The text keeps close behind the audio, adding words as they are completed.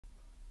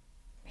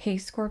Hey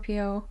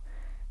Scorpio,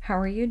 how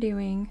are you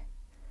doing?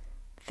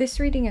 This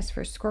reading is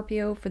for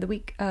Scorpio for the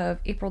week of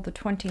April the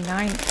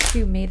 29th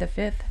to May the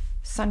 5th,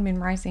 Sun, Moon,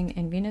 Rising,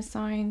 and Venus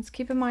signs.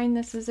 Keep in mind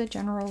this is a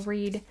general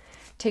read.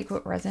 Take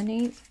what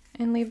resonates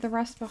and leave the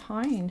rest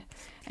behind.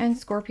 And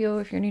Scorpio,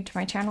 if you're new to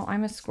my channel,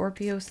 I'm a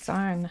Scorpio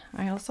Sun.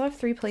 I also have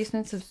 3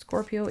 placements of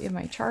Scorpio in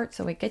my chart,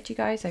 so I get you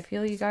guys, I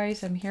feel you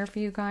guys, I'm here for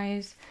you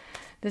guys.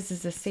 This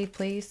is a safe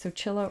place, so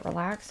chill out,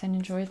 relax, and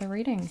enjoy the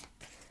reading.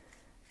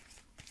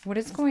 What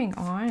is going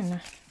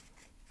on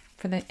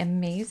for the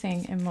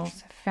amazing and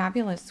most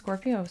fabulous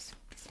Scorpios?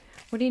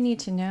 What do you need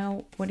to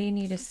know? What do you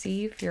need to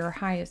see for your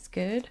highest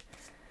good?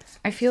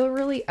 I feel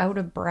really out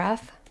of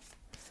breath.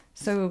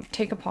 So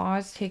take a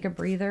pause, take a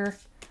breather.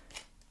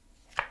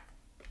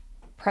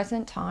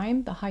 Present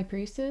time, the High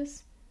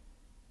Priestess.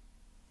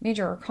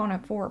 Major Arcana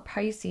 4,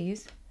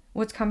 Pisces.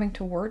 What's coming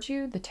towards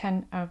you? The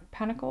 10 of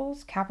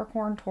Pentacles,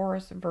 Capricorn,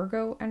 Taurus,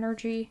 Virgo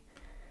energy.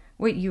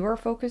 What you are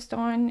focused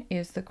on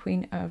is the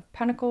Queen of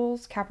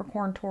Pentacles,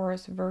 Capricorn,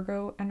 Taurus,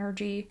 Virgo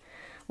energy.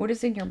 What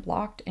is in your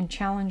blocked and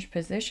challenged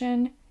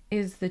position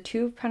is the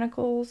 2 of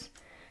Pentacles,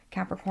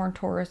 Capricorn,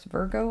 Taurus,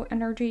 Virgo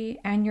energy.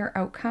 And your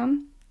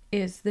outcome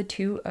is the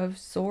 2 of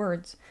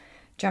Swords,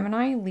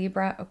 Gemini,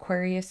 Libra,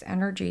 Aquarius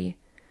energy.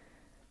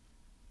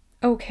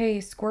 Okay,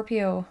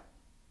 Scorpio,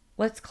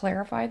 let's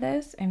clarify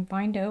this and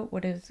find out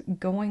what is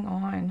going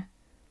on.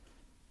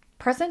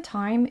 Present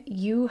time,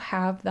 you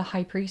have the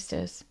High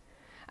Priestess.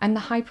 And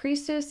the High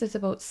Priestess is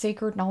about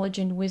sacred knowledge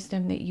and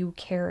wisdom that you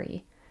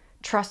carry.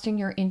 Trusting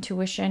your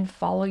intuition,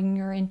 following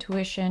your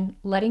intuition,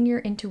 letting your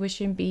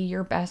intuition be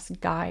your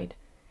best guide.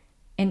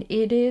 And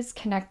it is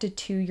connected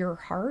to your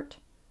heart.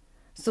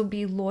 So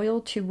be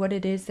loyal to what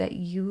it is that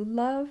you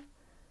love.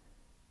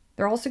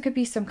 There also could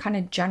be some kind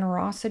of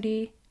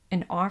generosity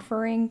and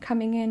offering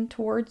coming in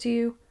towards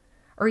you.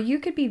 Or you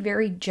could be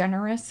very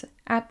generous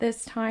at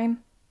this time.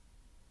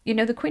 You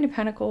know, the Queen of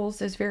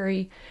Pentacles is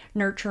very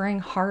nurturing,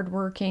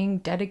 hardworking,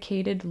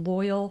 dedicated,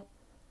 loyal.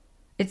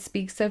 It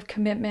speaks of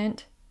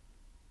commitment.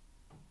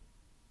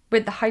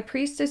 But the High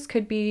Priestess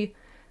could be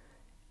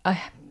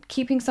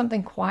keeping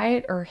something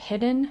quiet or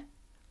hidden.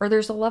 Or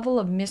there's a level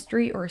of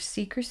mystery or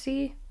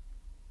secrecy.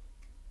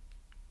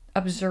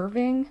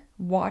 Observing,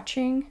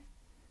 watching.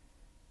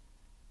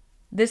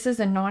 This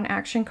is a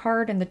non-action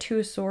card, and the 2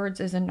 of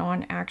Swords is a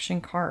non-action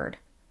card.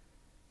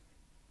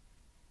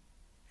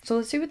 So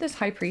let's see what this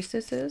High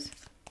Priestess is.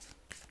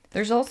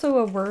 There's also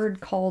a word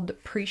called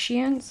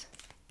prescience,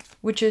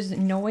 which is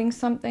knowing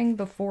something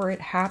before it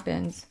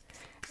happens.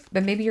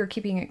 But maybe you're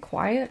keeping it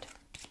quiet.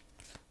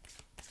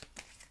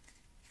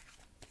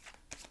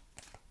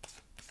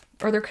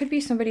 Or there could be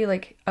somebody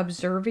like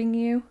observing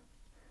you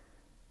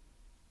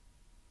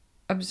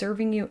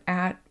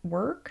at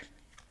work.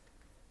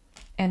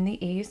 And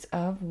the Ace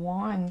of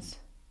Wands.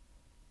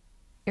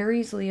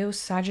 Aries, Leo,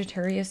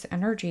 Sagittarius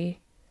energy.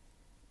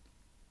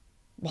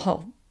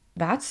 Well,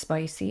 that's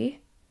spicy.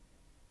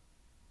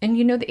 And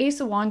you know, the Ace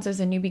of Wands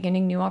is a new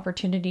beginning, new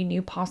opportunity,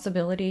 new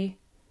possibility.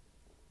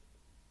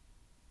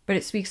 But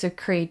it speaks of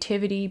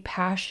creativity,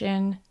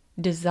 passion,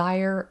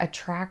 desire,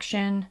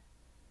 attraction.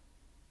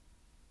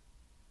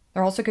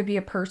 There also could be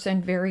a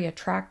person very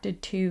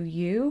attracted to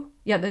you.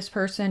 Yeah, this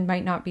person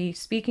might not be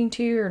speaking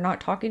to you or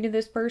not talking to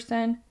this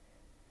person.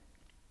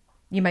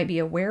 You might be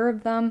aware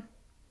of them.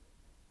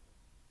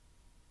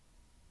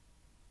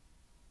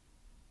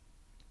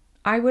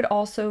 I would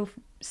also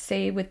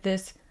say with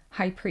this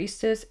High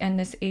Priestess and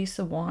this Ace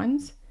of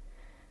Wands,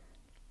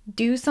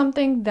 do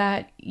something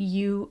that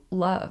you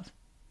love.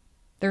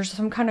 There's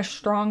some kind of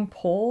strong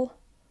pull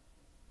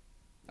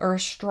or a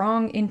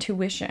strong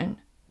intuition.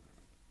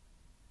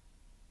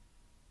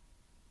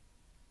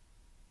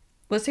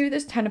 Let's see what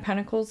this 10 of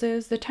Pentacles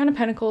is. The 10 of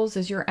Pentacles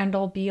is your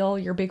end-all be-all,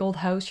 your big old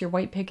house, your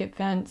white picket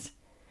fence.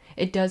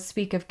 It does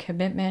speak of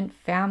commitment,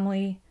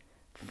 family,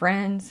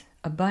 friends,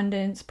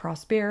 abundance,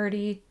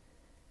 prosperity.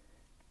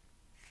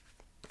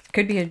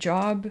 Could be a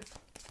job,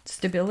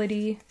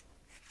 stability.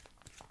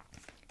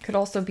 Could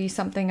also be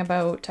something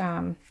about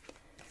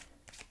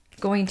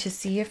going to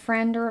see a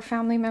friend or a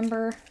family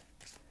member.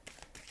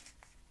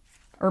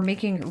 Or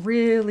making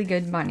really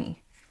good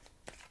money.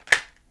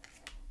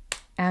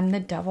 And the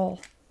Devil.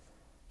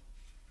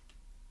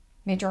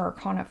 Major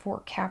Arcana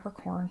 4,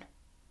 Capricorn.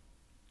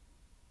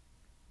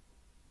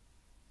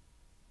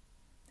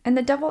 And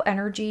the Devil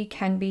energy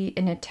can be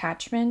an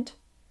attachment.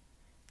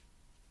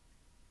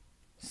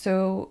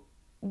 So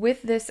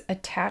with this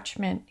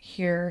attachment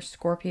here,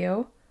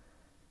 Scorpio,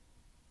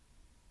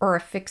 or a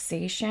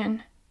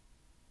fixation,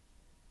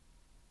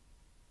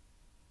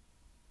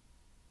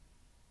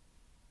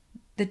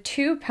 the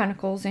 2 of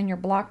Pentacles in your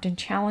blocked and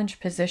challenged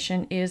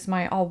position is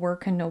my all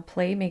work and no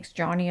play makes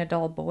Johnny a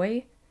dull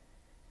boy.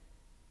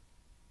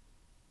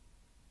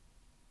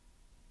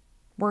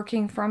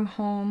 Working from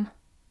home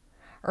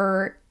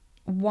or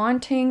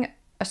wanting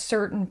a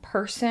certain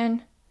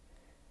person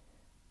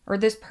or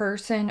this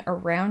person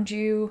around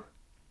you,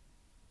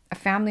 a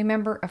family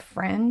member, a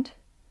friend.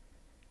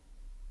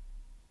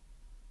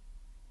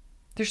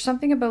 There's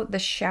something about the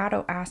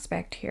shadow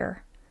aspect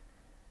here.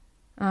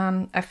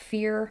 A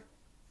fear,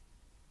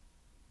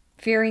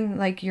 fearing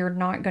like you're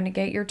not going to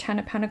get your 10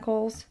 of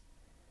Pentacles.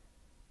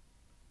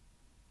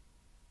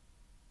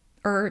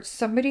 Or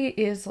somebody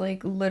is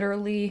like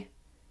literally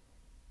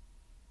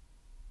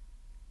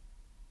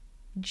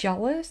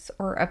jealous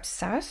or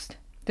obsessed.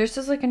 There's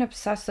just like an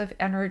obsessive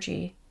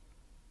energy.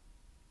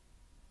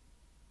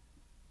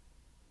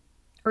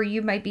 Or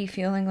you might be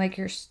feeling like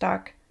you're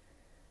stuck,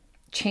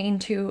 chained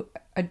to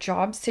a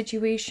job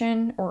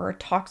situation or a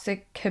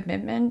toxic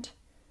commitment.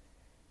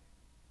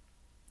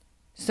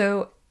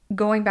 So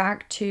going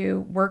back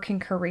to work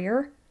and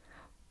career,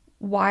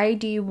 why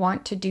do you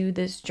want to do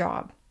this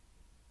job?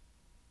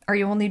 Are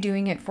you only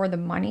doing it for the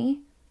money?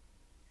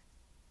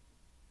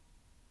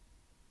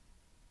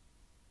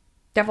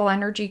 Devil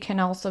energy can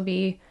also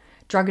be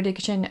drug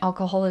addiction,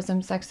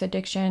 alcoholism, sex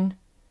addiction,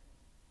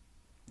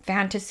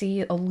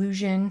 fantasy,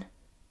 illusion.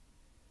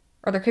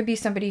 Or there could be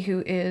somebody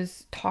who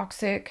is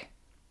toxic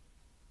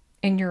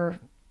in your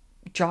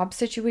job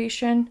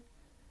situation,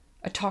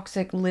 a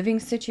toxic living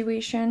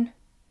situation,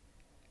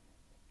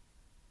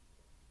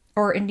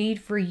 or a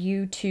need for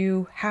you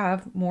to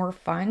have more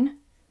fun.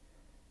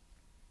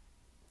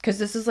 Because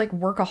this is like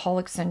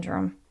workaholic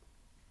syndrome.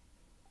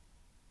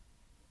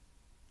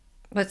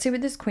 Let's see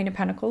what this Queen of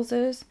Pentacles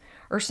is.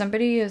 Or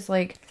somebody is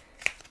like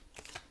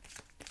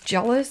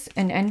jealous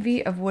and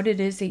envy of what it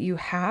is that you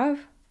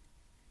have.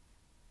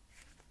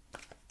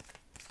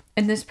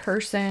 And this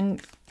person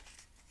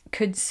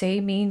could say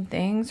mean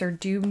things or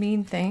do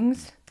mean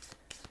things.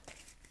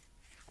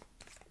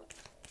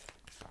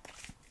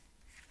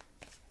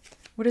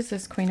 What is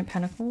this Queen of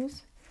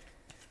Pentacles?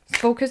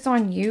 Focus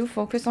on you,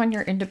 focus on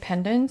your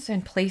independence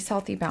and place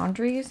healthy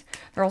boundaries.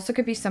 There also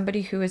could be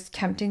somebody who is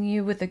tempting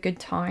you with a good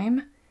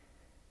time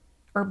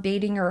or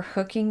baiting or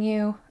hooking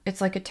you.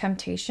 It's like a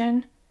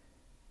temptation.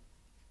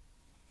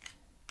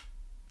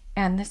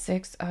 And the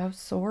Six of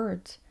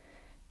Swords.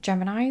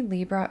 Gemini,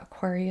 Libra,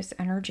 Aquarius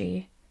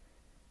energy.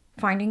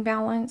 Finding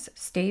balance,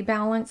 stay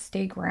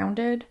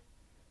grounded.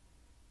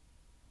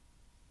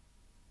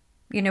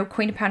 You know,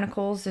 Queen of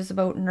Pentacles is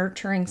about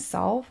nurturing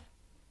self.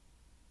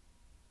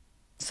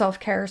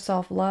 Self-care,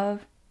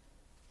 self-love.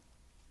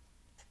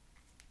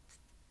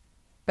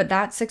 But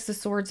that Six of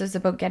Swords is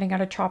about getting out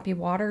of choppy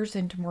waters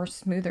into more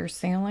smoother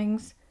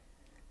sailings.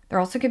 There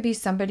also could be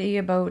somebody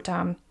about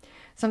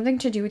something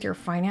to do with your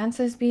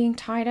finances being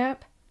tied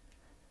up.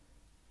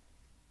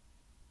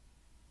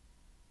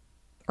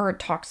 Or a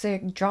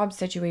toxic job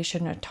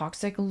situation, a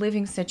toxic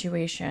living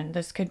situation.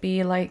 This could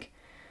be like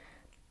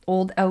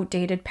old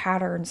outdated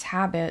patterns,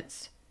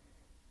 habits.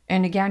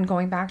 And again,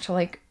 going back to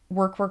like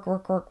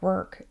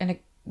work. And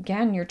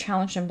again, your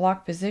challenged and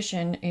blocked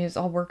position is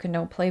all work and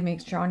no play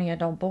makes Johnny a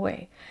dull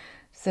boy.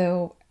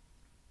 So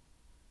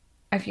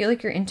I feel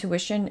like your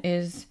intuition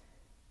is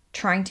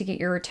trying to get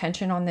your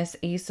attention on this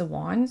Ace of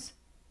Wands,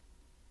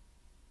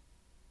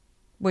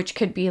 which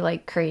could be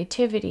like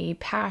creativity,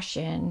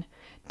 passion,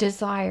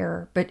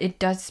 desire, but it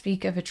does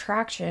speak of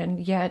attraction,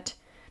 yet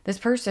this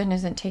person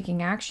isn't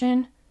taking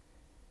action.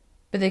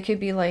 But they could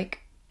be like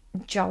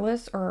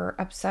jealous or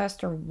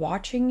obsessed or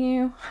watching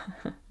you.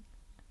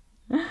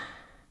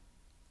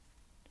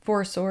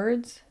 Four of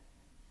Swords.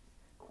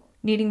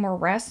 Needing more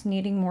rest,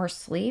 needing more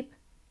sleep.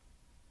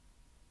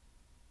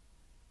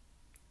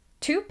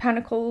 Two of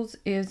Pentacles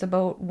is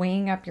about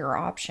weighing up your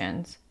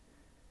options.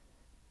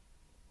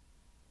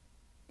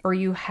 Or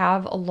you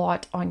have a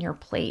lot on your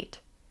plate.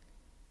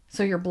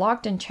 So your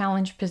blocked and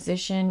challenged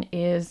position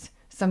is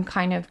some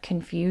kind of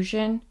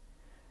confusion,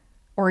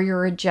 or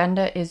your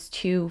agenda is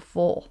too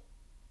full.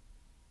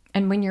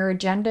 And when your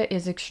agenda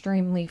is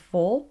extremely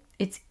full,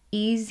 it's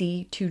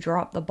easy to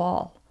drop the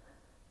ball.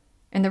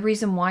 And the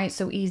reason why it's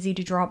so easy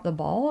to drop the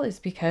ball is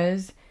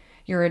because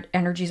your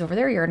energy's over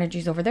there, your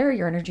energy's over there,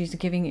 your energy's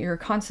you're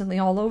constantly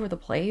all over the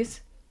place.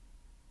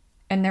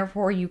 And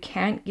therefore you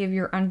can't give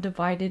your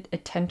undivided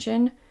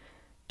attention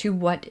to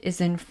what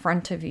is in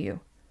front of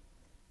you.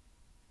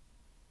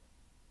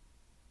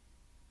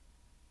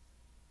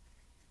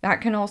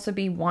 That can also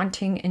be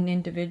wanting an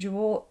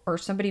individual or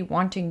somebody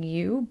wanting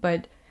you,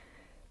 but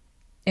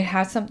it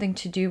has something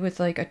to do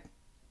with like a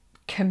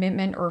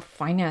commitment or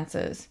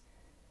finances.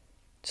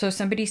 So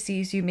somebody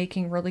sees you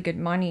making really good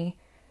money.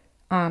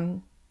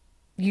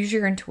 Use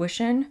your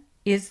intuition.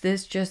 Is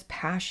this just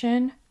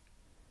passion?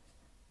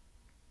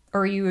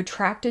 Or are you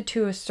attracted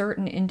to a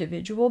certain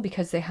individual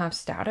because they have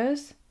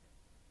status?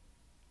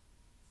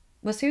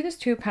 Let's see what this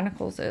Two of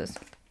Pentacles is.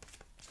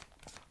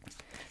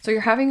 So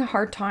you're having a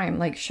hard time,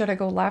 like, should I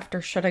go left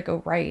or should I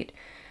go right?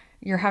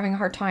 You're having a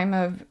hard time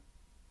of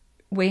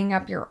weighing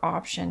up your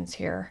options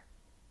here.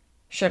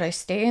 Should I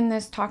stay in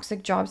this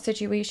toxic job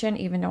situation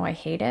even though I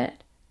hate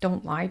it?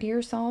 Don't lie to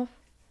yourself.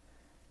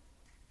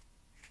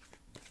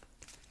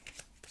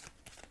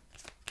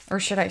 Or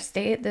should I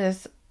stay at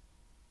this,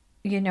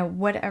 you know,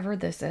 whatever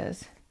this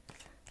is?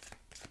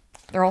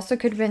 There also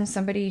could have been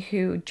somebody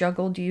who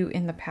juggled you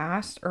in the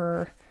past,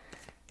 or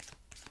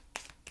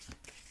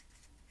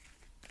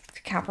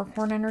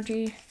Capricorn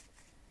energy.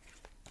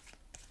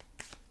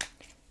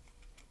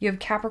 You have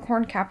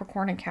Capricorn,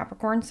 Capricorn, and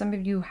Capricorn. Some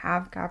of you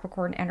have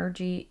Capricorn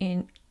energy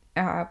in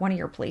one of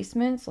your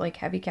placements, like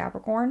heavy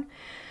Capricorn.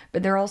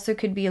 But there also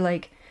could be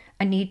like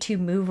a need to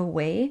move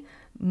away,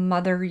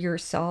 mother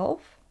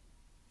yourself.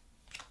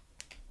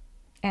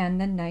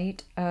 And the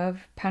Knight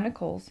of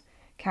Pentacles,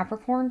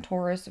 Capricorn,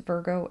 Taurus,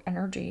 Virgo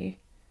energy.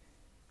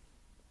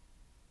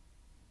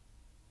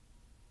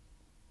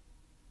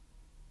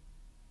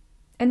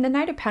 And the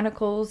Knight of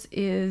Pentacles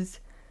is,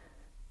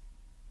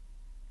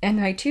 and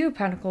Knight 2 of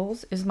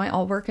Pentacles is my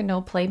all work and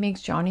no play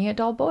makes Johnny a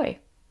dull boy.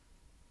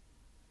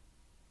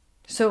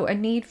 So a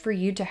need for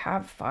you to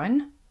have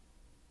fun.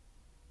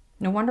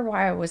 No wonder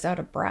why I was out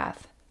of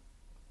breath.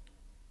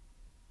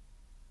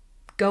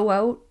 Go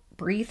out,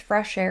 breathe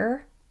fresh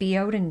air, be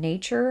out in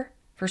nature.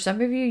 For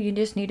some of you, you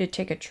just need to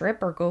take a trip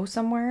or go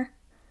somewhere.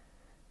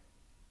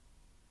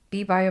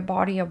 Be by a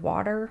body of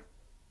water.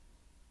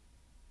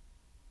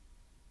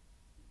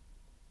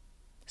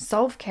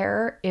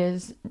 Self-care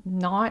is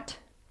not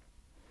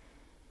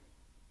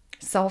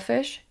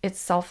selfish. It's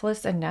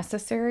selfless and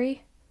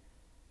necessary.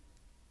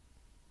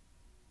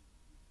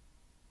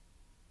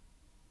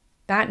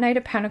 That Knight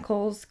of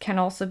Pentacles can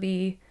also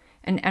be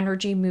an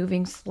energy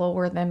moving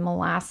slower than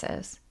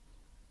molasses.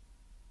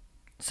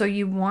 So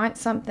you want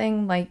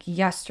something like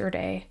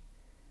yesterday.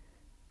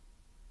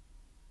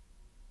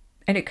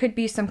 And it could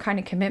be some kind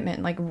of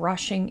commitment, like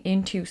rushing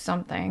into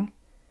something.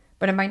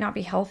 But it might not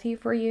be healthy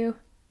for you.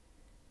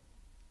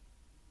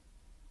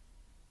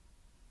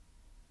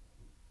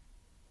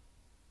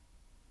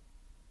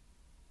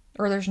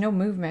 Or there's no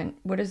movement.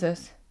 What is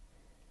this?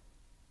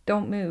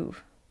 Don't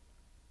move.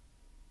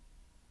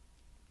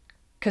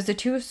 Because the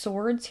Two of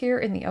Swords here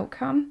in the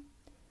outcome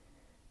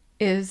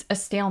is a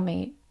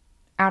stalemate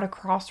at a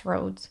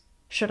crossroads.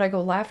 Should I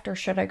go left or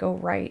should I go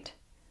right?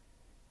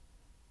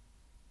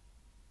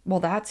 Well,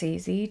 that's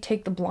easy.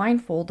 Take the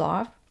blindfold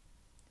off.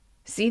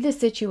 See the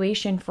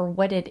situation for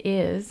what it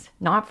is,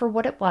 not for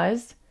what it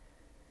was.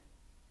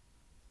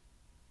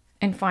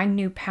 And find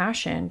new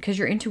passion, because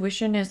your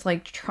intuition is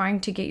like trying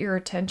to get your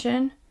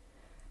attention.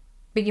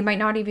 But you might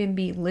not even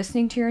be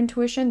listening to your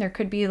intuition. There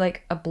could be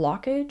like a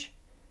blockage.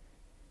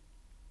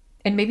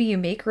 And maybe you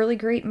make really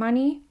great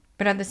money,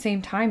 but at the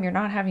same time, you're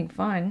not having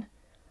fun.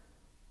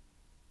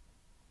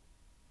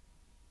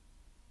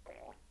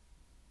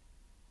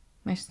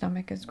 My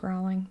stomach is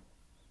growling.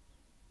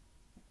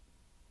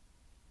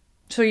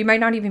 So you might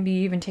not even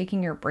be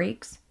taking your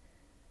breaks.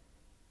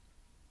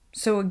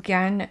 So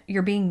again,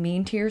 you're being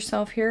mean to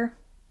yourself here.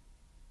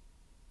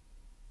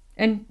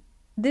 And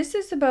this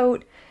is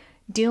about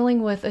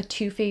dealing with a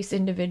two-faced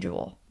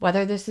individual.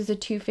 Whether this is a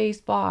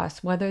two-faced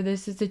boss, whether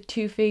this is a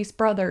two-faced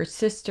brother,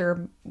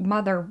 sister,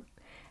 mother,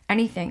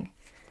 anything.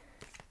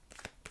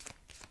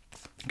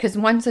 Because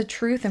one's a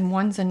truth and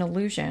one's an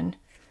illusion.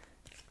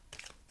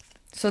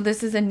 So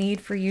this is a need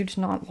for you to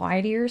not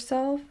lie to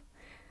yourself.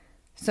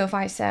 So if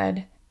I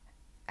said,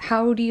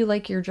 how do you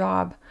like your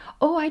job?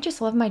 Oh, I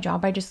just love my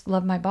job. I just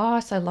love my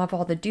boss. I love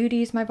all the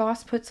duties my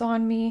boss puts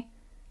on me.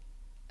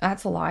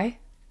 That's a lie,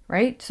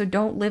 right? So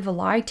don't live a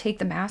lie. Take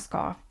the mask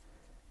off.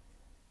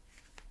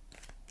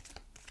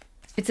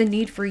 It's a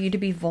need for you to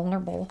be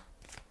vulnerable.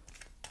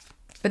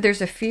 But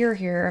there's a fear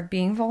here of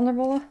being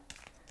vulnerable,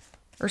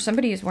 or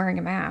somebody is wearing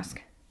a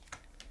mask.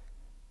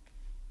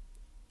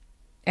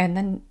 And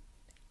then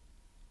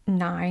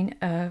Nine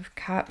of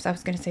Cups. I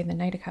was going to say the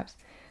Knight of Cups.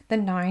 The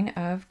Nine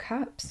of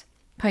Cups.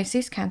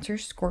 Pisces, Cancer,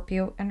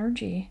 Scorpio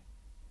energy.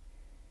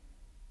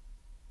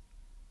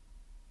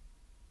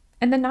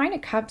 And the Nine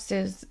of Cups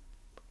is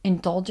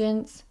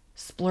indulgence,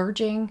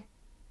 splurging,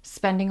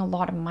 spending a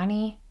lot of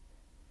money.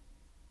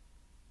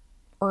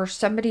 Or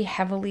somebody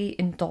heavily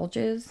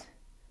indulges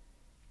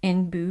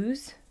in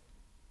booze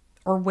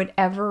or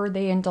whatever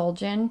they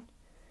indulge in.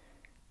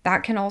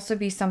 That can also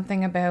be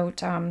something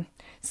about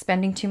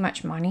spending too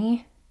much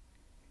money.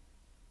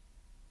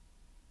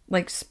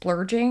 Like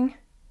splurging.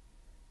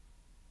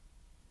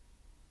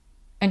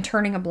 And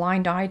turning a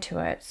blind eye to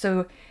it.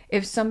 So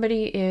if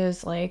somebody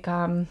is like,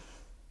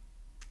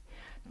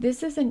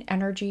 this is an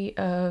energy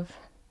of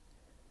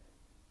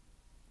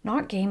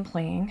not game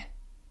playing,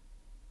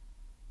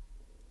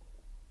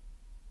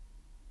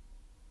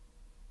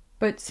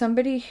 but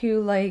somebody who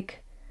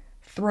like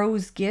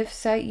throws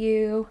gifts at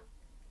you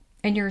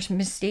and you're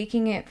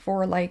mistaking it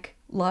for like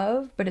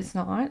love, but it's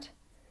not.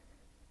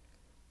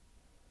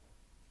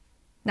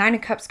 Nine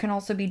of Cups can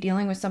also be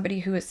dealing with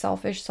somebody who is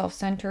selfish,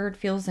 self-centered,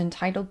 feels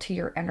entitled to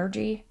your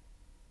energy.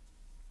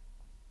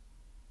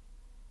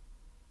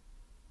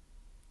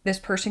 This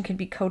person could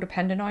be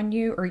codependent on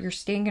you, or you're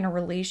staying in a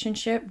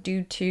relationship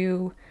due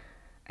to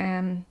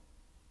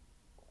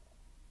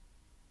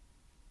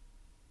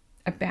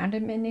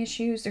abandonment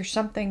issues. There's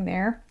something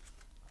there.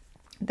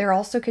 There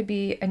also could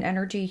be an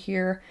energy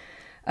here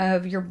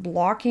of you're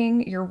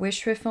blocking your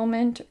wish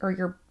fulfillment, or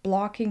you're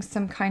blocking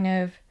some kind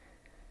of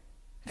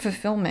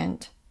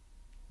fulfillment.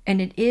 And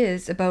it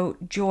is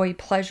about joy,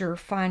 pleasure,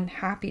 fun,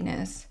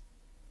 happiness.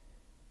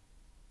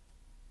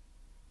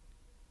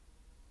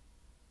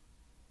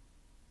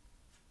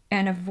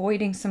 and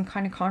avoiding some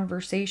kind of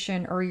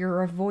conversation, or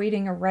you're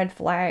avoiding a red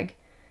flag.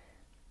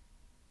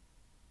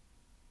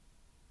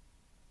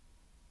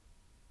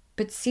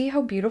 But see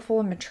how beautiful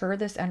and mature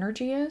this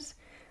energy is?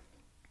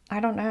 I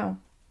don't know.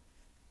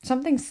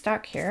 Something's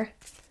stuck here.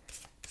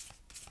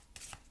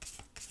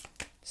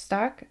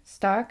 Stuck,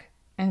 stuck,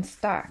 and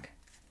stuck.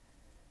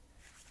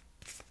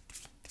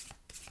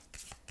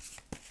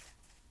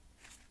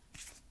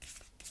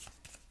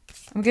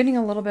 I'm getting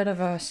a little bit of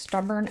a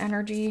stubborn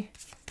energy.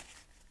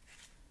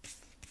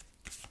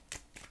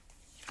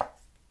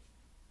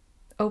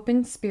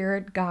 Open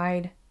spirit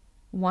guide,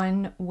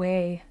 one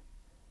way.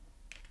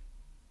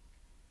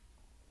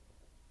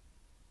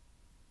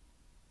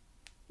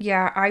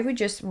 Yeah, I would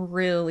just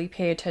really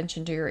pay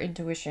attention to your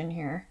intuition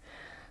here.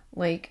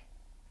 Like,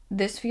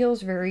 this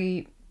feels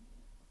very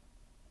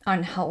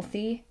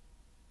unhealthy.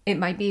 It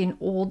might be an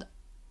old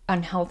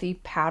unhealthy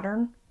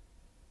pattern.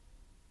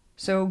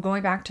 So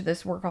going back to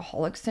this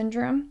workaholic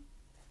syndrome,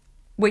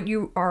 what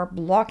you are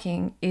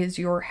blocking is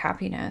your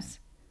happiness.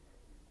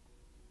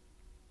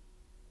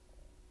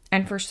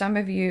 And for some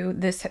of you,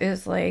 this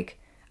is like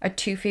a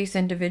two-faced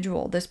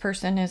individual. This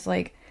person is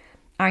like,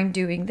 I'm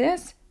doing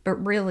this, but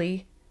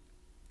really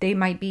they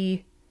might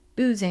be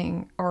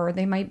boozing, or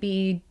they might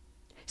be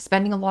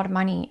spending a lot of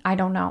money. I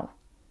don't know.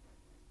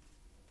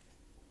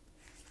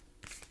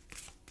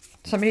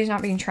 Somebody's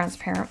not being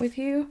transparent with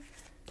you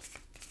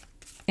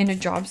in a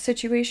job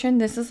situation.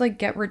 This is like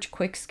get rich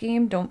quick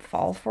scheme. Don't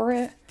fall for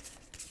it.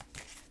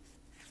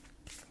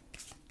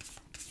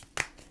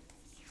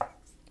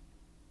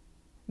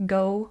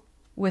 Go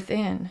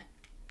within.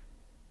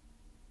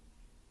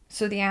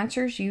 So the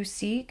answers you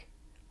seek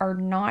are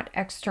not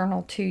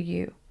external to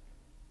you.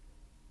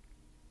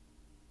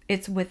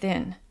 It's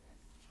within.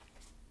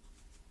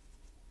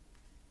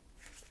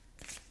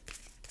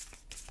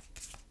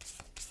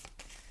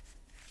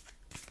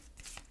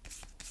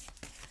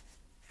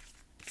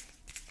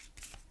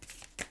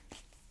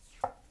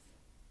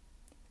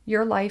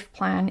 Your life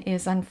plan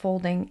is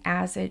unfolding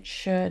as it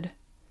should.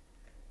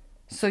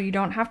 So you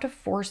don't have to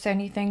force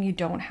anything. You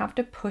don't have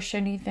to push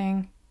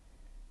anything.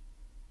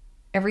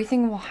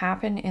 Everything will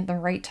happen in the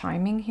right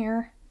timing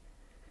here.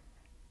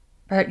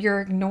 But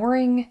you're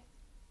ignoring,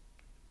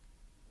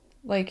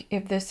 like,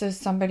 if this is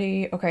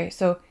somebody, okay,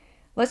 so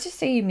let's just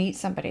say you meet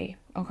somebody,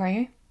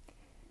 okay?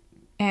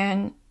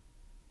 And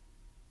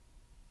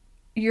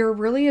you're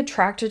really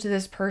attracted to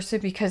this person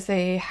because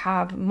they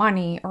have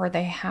money, or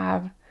they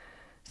have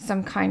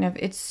some kind of,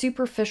 it's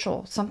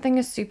superficial. Something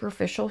is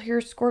superficial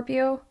here,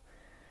 Scorpio.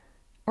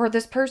 Or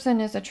this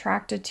person is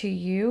attracted to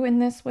you in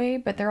this way,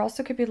 but there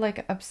also could be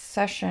like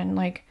obsession,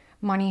 like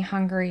money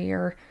hungry,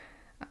 or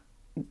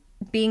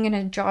being in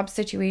a job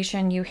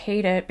situation, you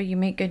hate it, but you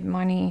make good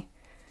money,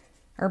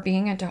 or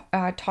being in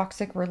a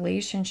toxic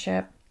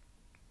relationship,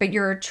 but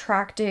you're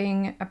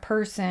attracting a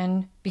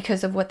person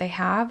because of what they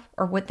have,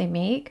 or what they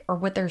make, or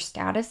what their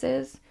status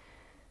is.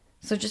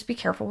 So just be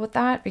careful with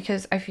that,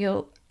 because I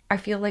feel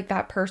like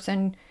that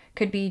person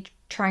could be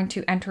trying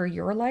to enter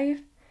your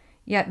life,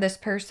 yet this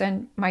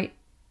person might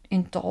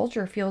indulge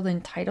or feel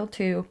entitled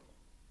to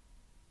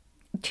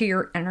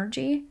your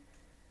energy.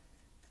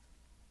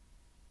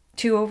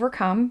 To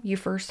overcome, you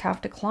first have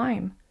to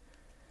climb.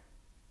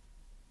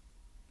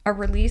 A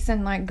release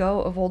and let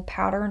go of old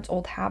patterns,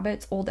 old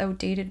habits, old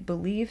outdated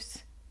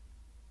beliefs.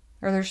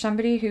 Or there's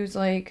somebody who's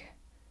like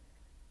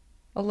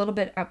a little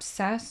bit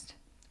obsessed,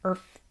 or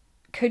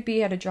could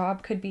be at a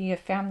job, could be a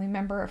family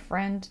member, a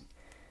friend.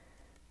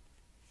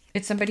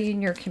 It's somebody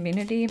in your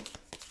community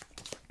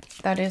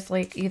that is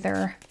like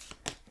either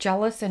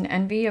jealous and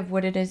envy of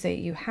what it is that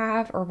you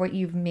have or what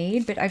you've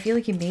made. But I feel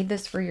like you made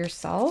this for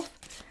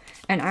yourself.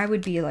 And I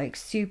would be like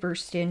super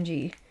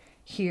stingy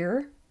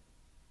here.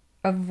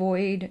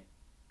 Avoid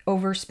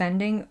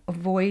overspending,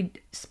 avoid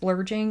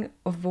splurging,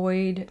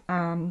 avoid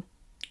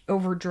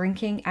over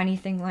drinking,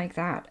 anything like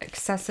that.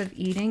 Excessive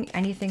eating,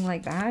 anything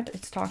like that.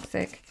 It's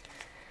toxic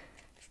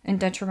and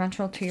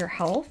detrimental to your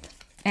health.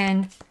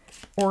 And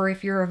or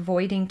if you're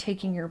avoiding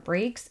taking your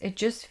breaks, it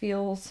just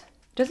feels,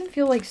 doesn't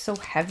feel like so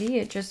heavy.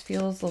 It just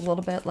feels a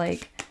little bit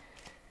like,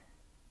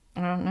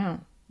 I don't know,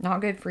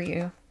 not good for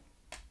you.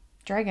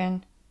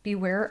 Dragon,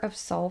 beware of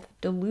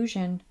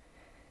self-delusion.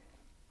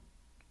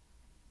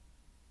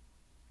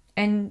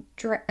 And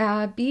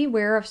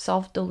beware of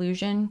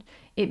self-delusion.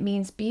 It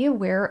means be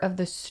aware of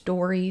the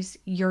stories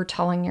you're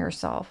telling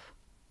yourself.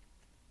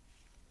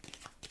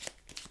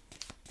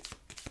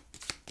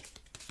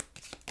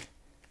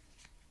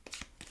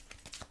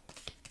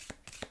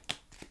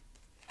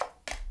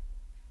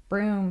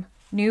 Broom,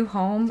 new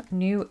home,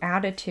 new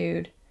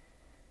attitude.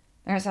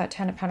 There's that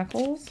 10 of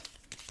Pentacles.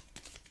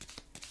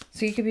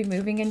 So you could be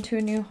moving into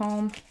a new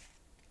home.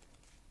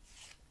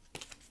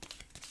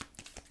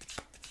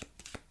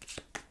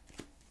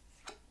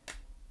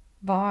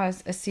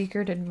 Vase, a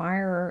secret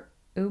admirer.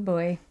 Oh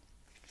boy.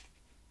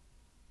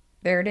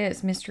 There it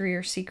is, mystery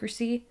or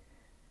secrecy.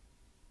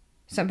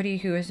 Somebody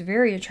who is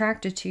very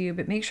attracted to you,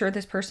 but make sure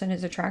this person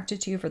is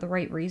attracted to you for the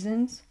right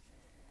reasons.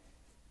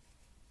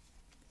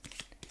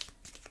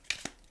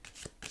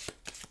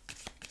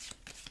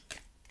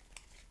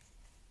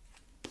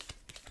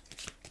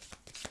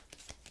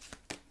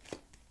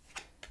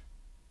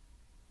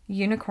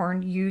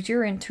 Unicorn, use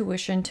your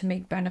intuition to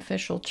make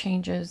beneficial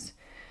changes.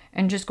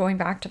 And just going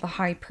back to the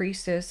High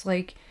Priestess,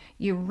 like,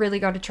 you really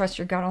got to trust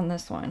your gut on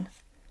this one.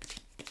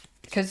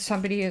 Because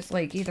somebody is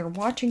like either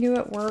watching you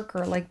at work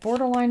or like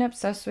borderline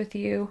obsessed with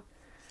you.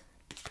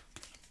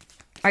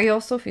 I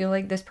also feel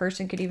like this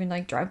person could even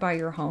like drive by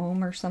your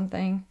home or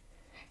something.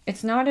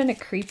 It's not in a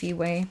creepy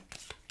way.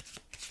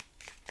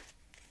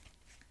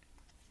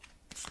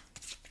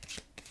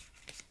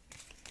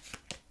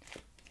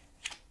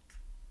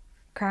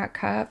 Crack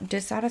cup,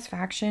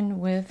 dissatisfaction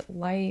with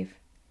life.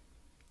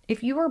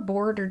 If you are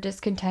bored or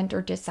discontent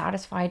or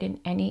dissatisfied in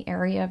any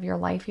area of your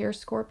life here,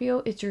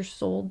 Scorpio, it's your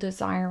soul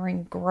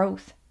desiring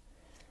growth.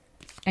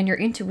 And your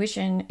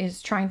intuition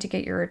is trying to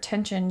get your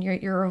attention.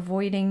 You're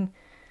avoiding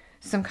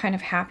some kind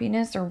of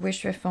happiness or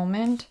wish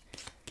fulfillment.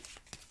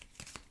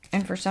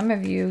 And for some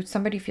of you,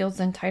 somebody feels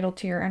entitled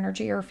to your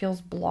energy or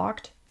feels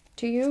blocked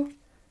to you.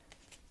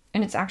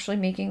 And it's actually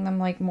making them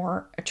like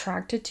more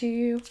attracted to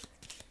you.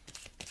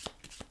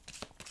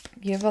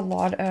 You have a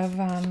lot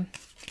of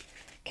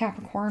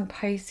Capricorn,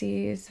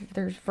 Pisces.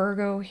 There's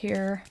Virgo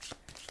here.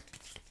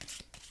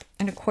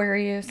 And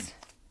Aquarius.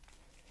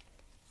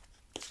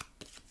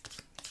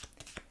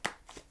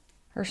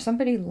 Or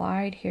somebody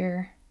lied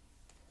here.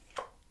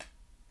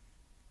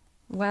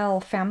 Well,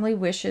 family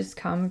wishes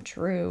come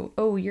true.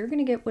 Oh, you're going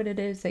to get what it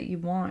is that you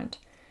want.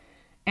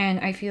 And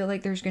I feel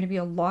like there's going to be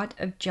a lot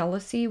of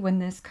jealousy when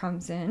this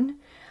comes in.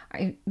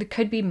 There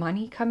could be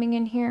money coming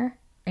in here.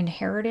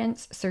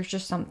 Inheritance. So there's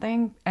just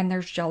something. And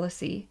there's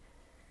jealousy.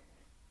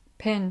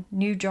 Pin.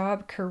 New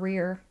job,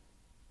 career.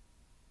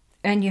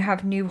 And you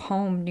have new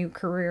home, new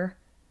career.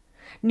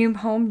 New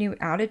home, new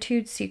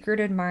attitude, secret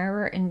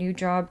admirer, and new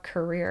job,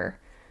 career.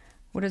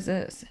 What is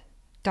this?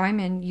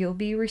 Diamond, you'll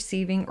be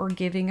receiving or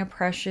giving a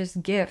precious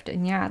gift.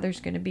 And yeah, there's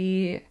going to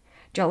be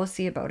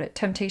jealousy about it.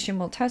 Temptation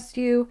will test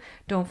you.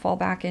 Don't fall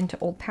back into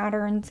old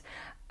patterns.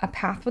 A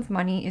path with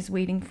money is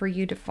waiting for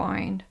you to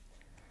find.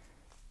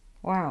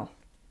 Wow.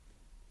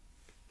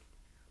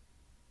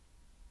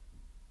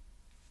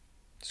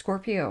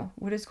 Scorpio,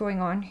 what is going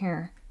on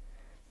here?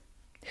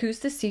 Who's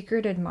the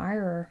secret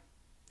admirer?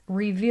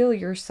 Reveal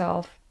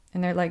yourself.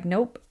 And they're like,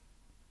 nope.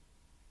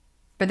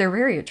 But they're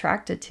very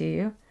attracted to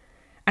you.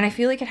 And I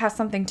feel like it has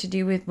something to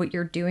do with what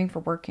you're doing for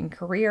work and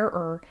career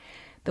or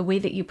the way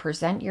that you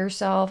present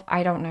yourself.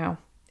 I don't know.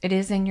 It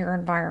is in your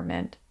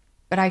environment.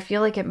 But I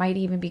feel like it might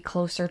even be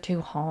closer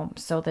to home.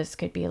 So this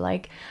could be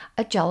like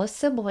a jealous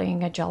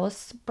sibling, a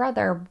jealous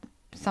brother.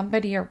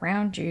 Somebody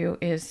around you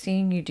is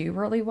seeing you do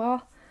really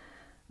well.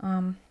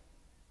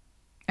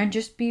 And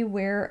just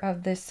beware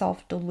of this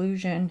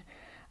self-delusion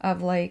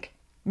of like,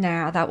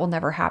 nah, that will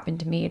never happen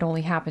to me. It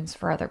only happens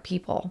for other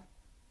people.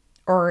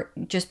 Or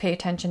just pay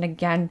attention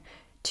again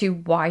to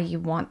why you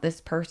want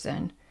this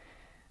person.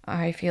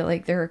 I feel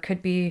like there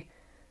could be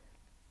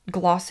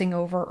glossing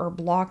over or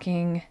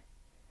blocking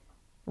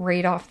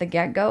right off the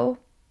get-go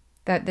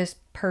that this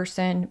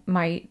person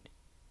might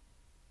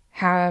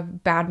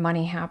have bad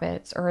money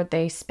habits or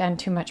they spend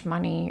too much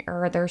money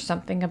or there's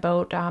something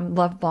about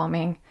love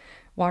bombing.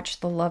 Watch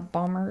the love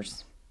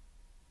bombers.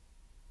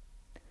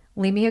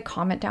 Leave me a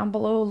comment down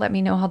below. Let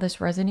me know how this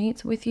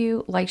resonates with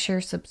you. Like,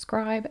 share,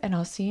 subscribe, and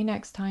I'll see you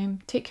next time.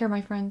 Take care,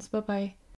 my friends. Bye-bye.